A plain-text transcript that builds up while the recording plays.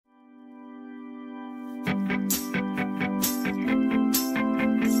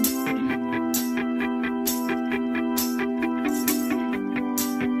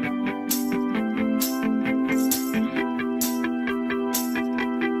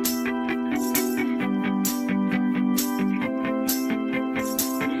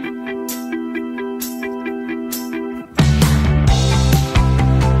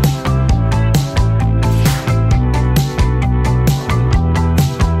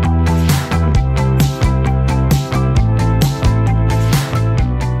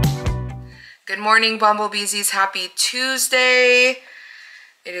morning, Bumblebeezies. Happy Tuesday.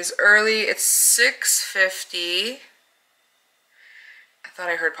 It is early. It's 6:50. I thought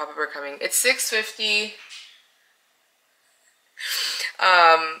I heard Papa Bear coming. It's 6:50.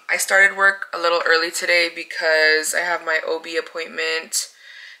 I started work a little early today because I have my OB appointment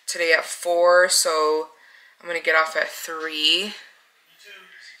today at 4, so I'm gonna get off at 3.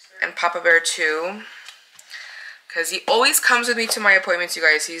 And Papa Bear too, because he always comes with me to my appointments, you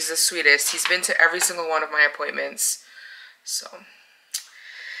guys. He's the sweetest. He's been to every single one of my appointments. So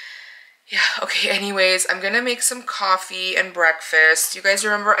yeah, okay, anyways, I'm gonna make some coffee and breakfast. You guys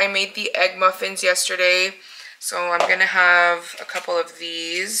remember I made the egg muffins yesterday, so I'm gonna have a couple of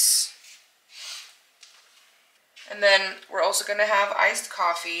these. And then we're also gonna have iced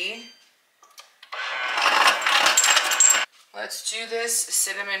coffee. Let's do this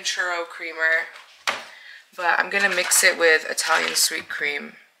cinnamon churro creamer, but I'm gonna mix it with Italian sweet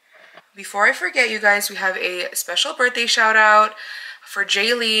cream. Before I forget, you guys, we have a special birthday shout out for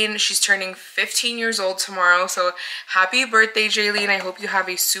Jaylene. She's turning 15 years old tomorrow, so happy birthday, Jaylene. I hope you have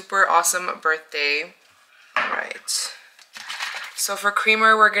a super awesome birthday. All right, so for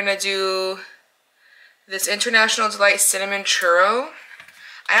creamer, we're gonna do this International Delight Cinnamon Churro.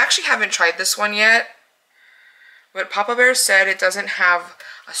 I actually haven't tried this one yet, but Papa Bear said it doesn't have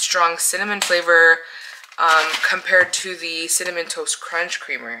a strong cinnamon flavor compared to the Cinnamon Toast Crunch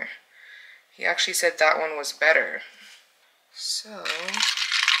creamer. He actually said that one was better. So let's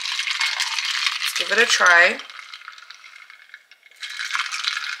give it a try.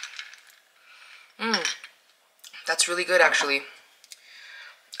 That's really good, actually.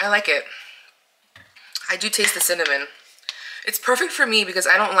 I like it. I do taste the cinnamon. It's perfect for me because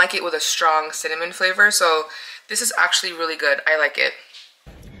I don't like it with a strong cinnamon flavor, so this is actually really good. I like it.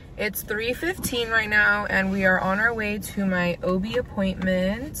 It's 3:15 right now, and we are on our way to my OB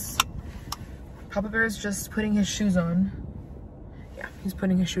appointment. Papa Bear is just putting his shoes on. Yeah, he's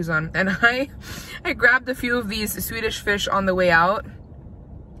putting his shoes on. And I grabbed a few of these Swedish fish on the way out.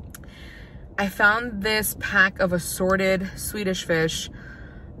 I found this pack of assorted Swedish fish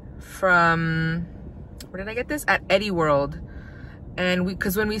from, where did I get this? At Eddie World. And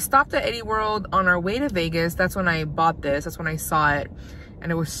because when we stopped at Eddie World on our way to Vegas, that's when I bought this. That's when I saw it.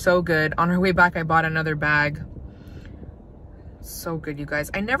 And it was so good. On our way back, I bought another bag. So good, you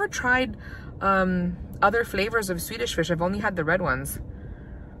guys. I never tried other flavors of Swedish fish. I've only had the red ones.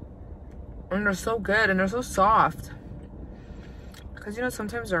 And they're so good, and they're so soft. Because, you know,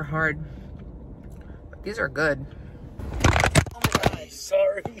 sometimes they're hard. But these are good. Oh my God.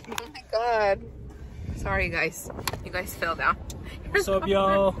 Sorry. Oh my God. Sorry, guys. You guys fell down. What's up,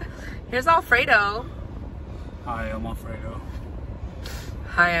 y'all? Here's Alfredo. Hi, I'm Alfredo.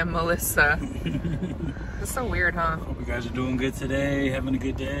 Hi, I'm Melissa. It's so weird, huh? Hope you guys are doing good today, having a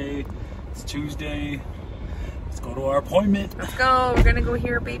good day. It's Tuesday. Let's go to our appointment. Let's go. We're gonna go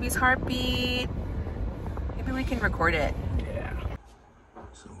hear baby's heartbeat. Maybe we can record it. Yeah.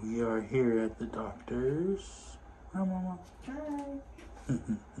 So we are here at the doctor's. Hi, Mama. Hi.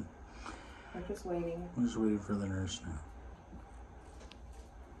 We're just waiting. We're just waiting for the nurse now.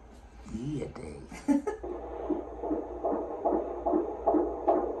 Yeah, Dave.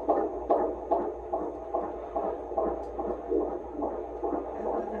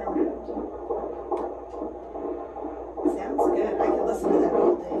 Sounds good. I could listen to that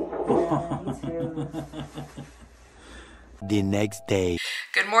all day. Yeah, me too. The next day.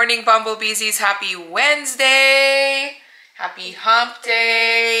 Good morning, Bumblebeezies. Happy Wednesday. Happy hump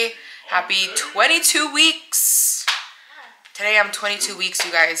day. Happy 22 weeks. Today I'm 22 weeks,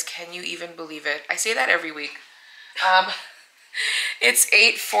 you guys. Can you even believe it? I say that every week. It's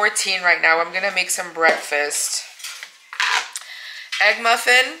 8:14 right now. I'm gonna make some breakfast. Egg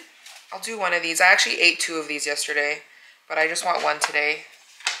muffin. I'll do one of these. I actually ate 2 of these yesterday, but I just want one today.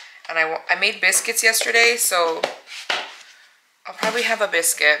 And I made biscuits yesterday, so I'll probably have a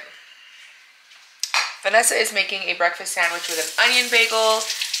biscuit. Vanessa is making a breakfast sandwich with an onion bagel,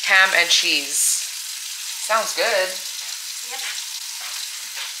 ham, and cheese. Sounds good. Yep.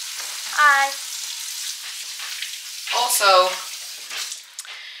 Hi. Also,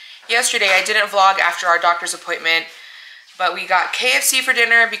 yesterday I didn't vlog after our doctor's appointment, but we got KFC for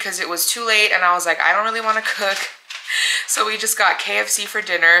dinner because it was too late, and I was like, I don't really want to cook. So we just got KFC for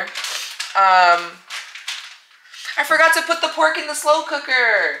dinner. I forgot to put the pork in the slow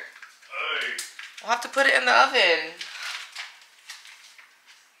cooker. I'll have to put it in the oven.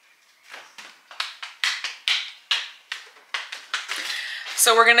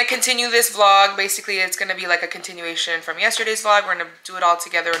 So we're gonna continue this vlog. Basically, it's gonna be like a continuation from yesterday's vlog. We're gonna do it all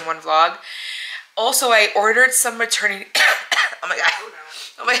together in one vlog. Also, I ordered some maternity. Oh my God.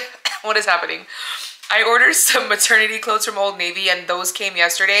 Oh my What is happening? I ordered some maternity clothes from Old Navy and those came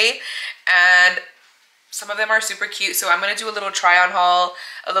yesterday, and some of them are super cute. So I'm gonna do a little try on haul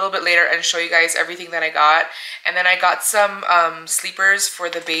a little bit later and show you guys everything that I got. And then I got some sleepers for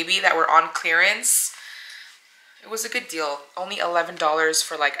the baby that were on clearance. It was a good deal. Only $11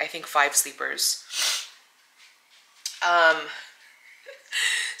 for like, I think 5 sleepers.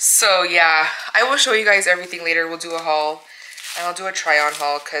 So yeah, I will show you guys everything later. We'll do a haul and I'll do a try on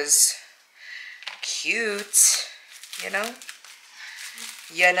haul because cute, you know?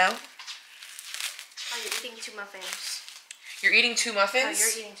 You know? Oh, you're eating 2 muffins. You're eating 2 muffins? Oh,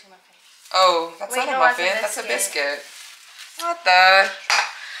 you're eating 2 muffins. Oh, that's not a muffin. That's a biscuit. What the?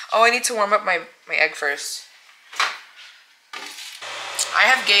 Oh, I need to warm up my egg first. I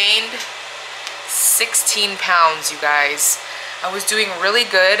have gained 16 pounds, you guys. I was doing really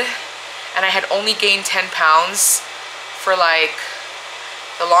good and I had only gained 10 pounds for like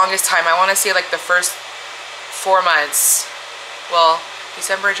the longest time. I want to say like the first 4 months. Well,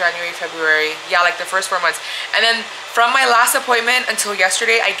 December, January, February. Yeah, like the first 4 months. And then from my last appointment until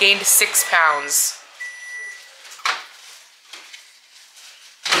yesterday, I gained 6 pounds.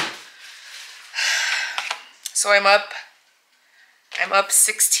 So I'm up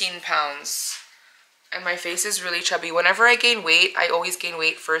 16 pounds. And my face is really chubby. Whenever I gain weight, I always gain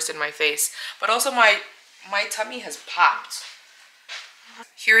weight first in my face. But also my tummy has popped.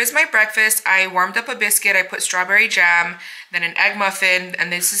 Here is my breakfast. I warmed up a biscuit. I put strawberry jam, then an egg muffin,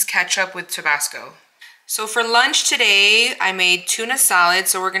 and this is ketchup with Tabasco. So for lunch today, I made tuna salad.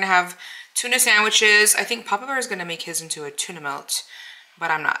 So we're gonna have tuna sandwiches. I think Papa Bear is gonna make his into a tuna melt,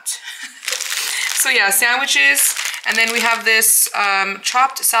 but I'm not. So yeah, sandwiches. And then we have this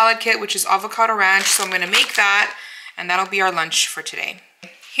chopped salad kit, which is avocado ranch. So I'm gonna make that, and that'll be our lunch for today.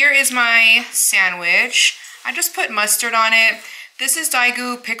 Here is my sandwich. I just put mustard on it. This is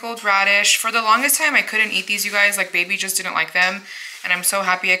Daegu pickled radish. For the longest time, I couldn't eat these, you guys. Like, baby just didn't like them. And I'm so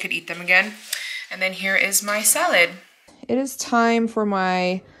happy I could eat them again. And then here is my salad. It is time for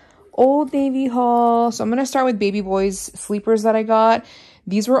my Old Navy haul. So I'm going to start with baby boy's sleepers that I got.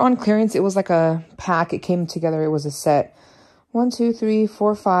 These were on clearance. It was like a pack. It came together. It was a set. 1, 2, 3,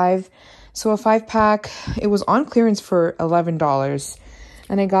 4, 5. So a 5-pack. It was on clearance for $11.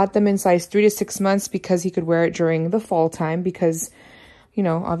 And I got them in size 3 to 6 months because he could wear it during the fall time because, you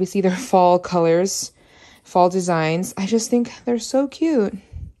know, obviously they're fall colors, fall designs. I just think they're so cute.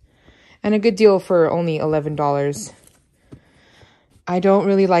 And a good deal for only $11. I don't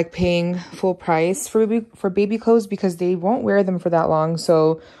really like paying full price for baby clothes because they won't wear them for that long.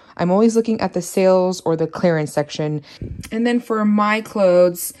 So I'm always looking at the sales or the clearance section. And then for my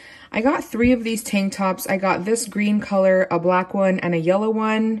clothes, I got 3 of these tank tops. I got this green color, a black one, and a yellow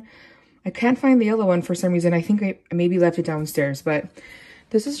one. I can't find the yellow one for some reason. I think I maybe left it downstairs, but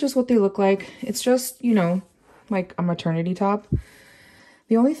this is just what they look like. It's just, you know, like a maternity top.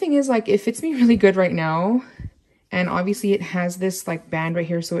 The only thing is, like, it fits me really good right now. And obviously it has this like band right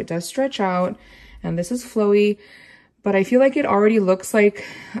here, so it does stretch out. And this is flowy, but I feel like it already looks like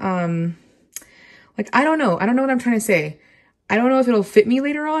I don't know. I don't know what I'm trying to say. I don't know if it'll fit me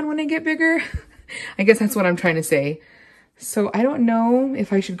later on when I get bigger. I guess that's what I'm trying to say. So I don't know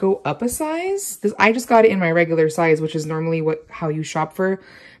if I should go up a size. I just got it in my regular size, which is normally how you shop for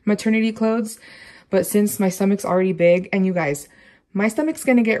maternity clothes. But since my stomach's already big, and you guys, my stomach's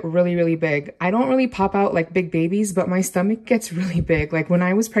gonna get really, really big. I don't really pop out like big babies, but my stomach gets really big. Like when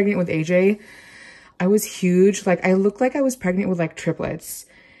I was pregnant with AJ, I was huge. Like I looked like I was pregnant with like triplets.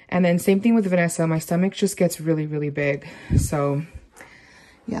 And then same thing with Vanessa. My stomach just gets really, really big. So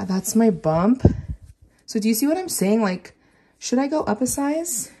yeah, that's my bump. So do you see what I'm saying? Like, should I go up a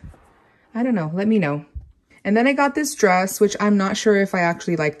size? I don't know. Let me know. And then I got this dress, which I'm not sure if I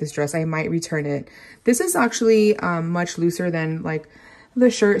actually like this dress. I might return it. This is actually much looser than like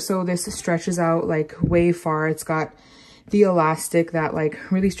the shirt. So this stretches out like way far. It's got the elastic that like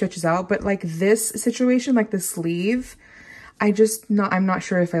really stretches out. But like this situation, like the sleeve, I'm not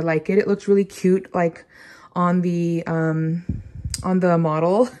sure if I like it. It looks really cute like on the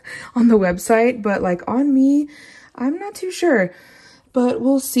model on the website. But like on me, I'm not too sure. But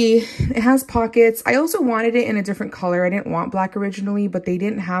we'll see. It has pockets. I also wanted it in a different color. I didn't want black originally, but they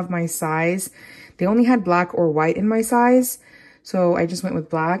didn't have my size. They only had black or white in my size. So I just went with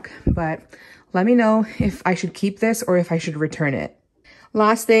black. But let me know if I should keep this or if I should return it.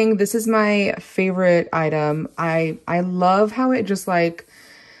 Last thing, this is my favorite item. I love how it just like,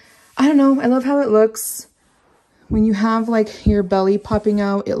 I don't know. I love how it looks. When you have like your belly popping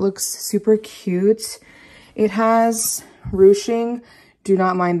out, it looks super cute. It has ruching. Do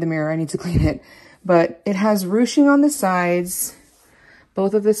not mind the mirror, I need to clean it. But it has ruching on the sides,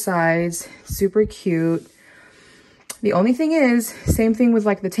 both of the sides, super cute. The only thing is, same thing with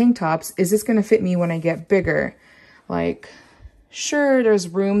like the tank tops, is this gonna fit me when I get bigger? Like, sure, there's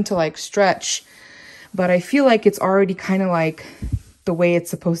room to like stretch, but I feel like it's already kind of like the way it's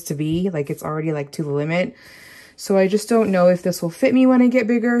supposed to be. Like it's already like to the limit. So I just don't know if this will fit me when I get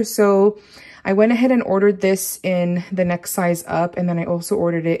bigger. So I went ahead and ordered this in the next size up. And then I also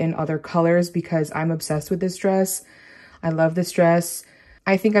ordered it in other colors because I'm obsessed with this dress. I love this dress.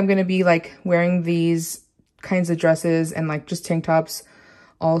 I think I'm going to be like wearing these kinds of dresses and like just tank tops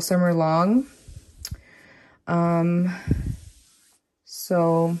all summer long.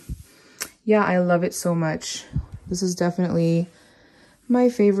 So yeah, I love it so much. This is definitely my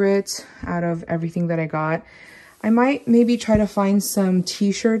favorite out of everything that I got. I might maybe try to find some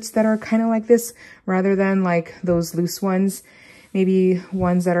t-shirts that are kind of like this rather than like those loose ones. Maybe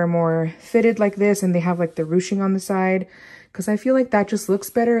ones that are more fitted like this and they have like the ruching on the side, because I feel like that just looks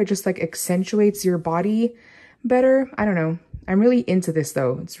better. It just like accentuates your body better. I don't know. I'm really into this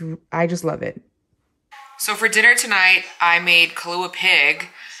though. I just love it. So for dinner tonight, I made Kahlua pig.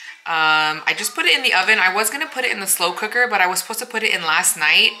 I just put it in the oven. I was going to put it in the slow cooker, but I was supposed to put it in last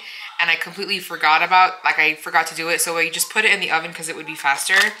night and I completely forgot I forgot to do it. So I just put it in the oven because it would be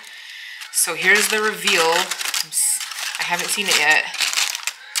faster. So here's the reveal. I haven't seen it yet.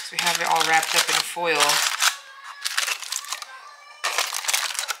 So we have it all wrapped up in foil.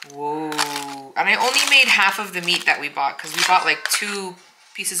 Whoa. And I only made half of the meat that we bought because we bought like 2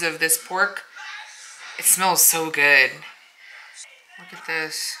 pieces of this pork. It smells so good. Look at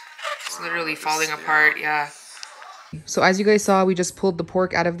this. It's literally falling apart. Yeah. So as you guys saw, we just pulled the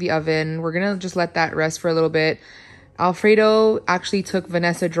pork out of the oven. We're gonna just let that rest for a little bit. Alfredo actually took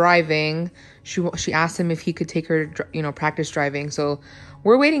Vanessa driving. She asked him if he could take her, you know, practice driving. So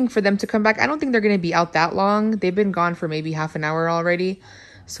we're waiting for them to come back. I don't think they're gonna be out that long. They've been gone for maybe half an hour already.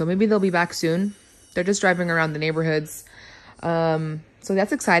 So maybe they'll be back soon. They're just driving around the neighborhoods. So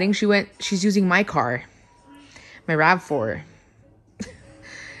that's exciting. She's using my car, my RAV4.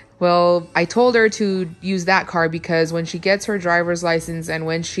 Well, I told her to use that car because when she gets her driver's license and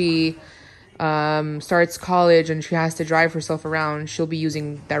when she starts college and she has to drive herself around, she'll be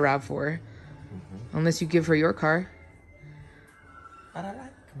using that RAV4. Unless you give her your car. I don't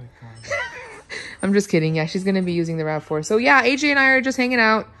like my car. I'm just kidding. Yeah, she's going to be using the RAV4. So yeah, AJ and I are just hanging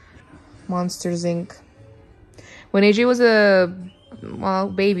out. Monsters Inc. When AJ was a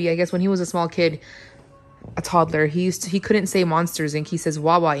baby, I guess when he was a small kid, a toddler, he couldn't say Monsters Inc. He says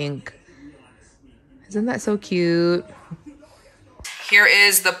Wawa Inc. Isn't that so cute? Here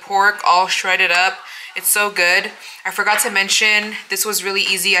is the pork all shredded up. It's so good. I forgot to mention, this was really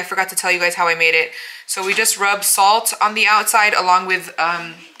easy. I forgot to tell you guys how I made it. So we just rubbed salt on the outside along with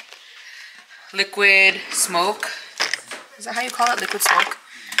liquid smoke. Is that how you call it? Liquid smoke?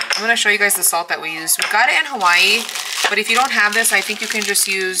 I'm gonna show you guys the salt that we used. We got it in Hawaii, but if you don't have this, I think you can just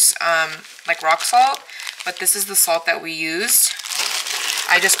use like rock salt. But this is the salt that we used.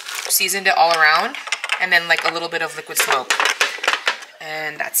 I just seasoned it all around and then like a little bit of liquid smoke.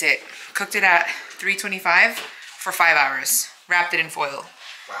 And that's it. Cooked it at 325 for 5 hours. Wrapped it in foil.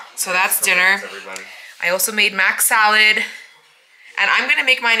 Wow. So that's dinner. I also made mac salad. And I'm gonna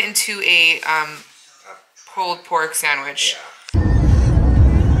make mine into a pulled pork sandwich.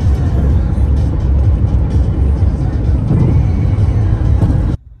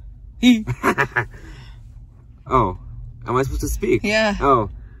 Yeah. Oh, am I supposed to speak? Yeah.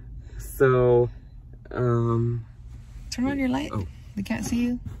 Oh, so, Turn on your light. Oh. They can't see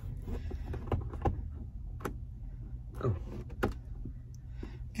you. Oh.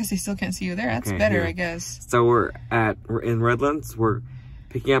 Guess they still can't see you there. That's Okay, better, here. I guess. So we're in Redlands. We're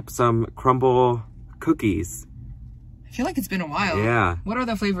picking up some crumble cookies. I feel like it's been a while. Yeah. What are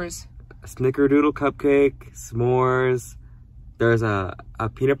the flavors? Snickerdoodle cupcake, s'mores. There's a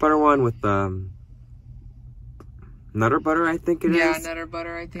peanut butter one with nutter butter, I think it is. Yeah, nutter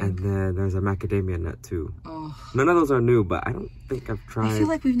butter, I think. And then there's a macadamia nut too. Oh. None of those are new, but I don't think I've tried. I feel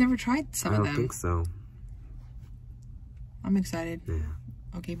like we've never tried some I of don't them. think so. I'm excited. Yeah.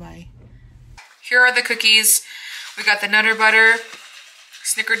 Okay, bye. Here are the cookies. We got the nutter butter,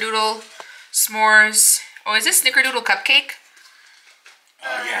 snickerdoodle, s'mores. Oh, is this snickerdoodle cupcake?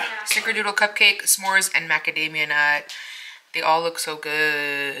 Yeah. Snickerdoodle cupcake, s'mores, and macadamia nut. They all look so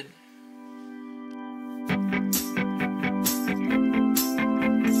good.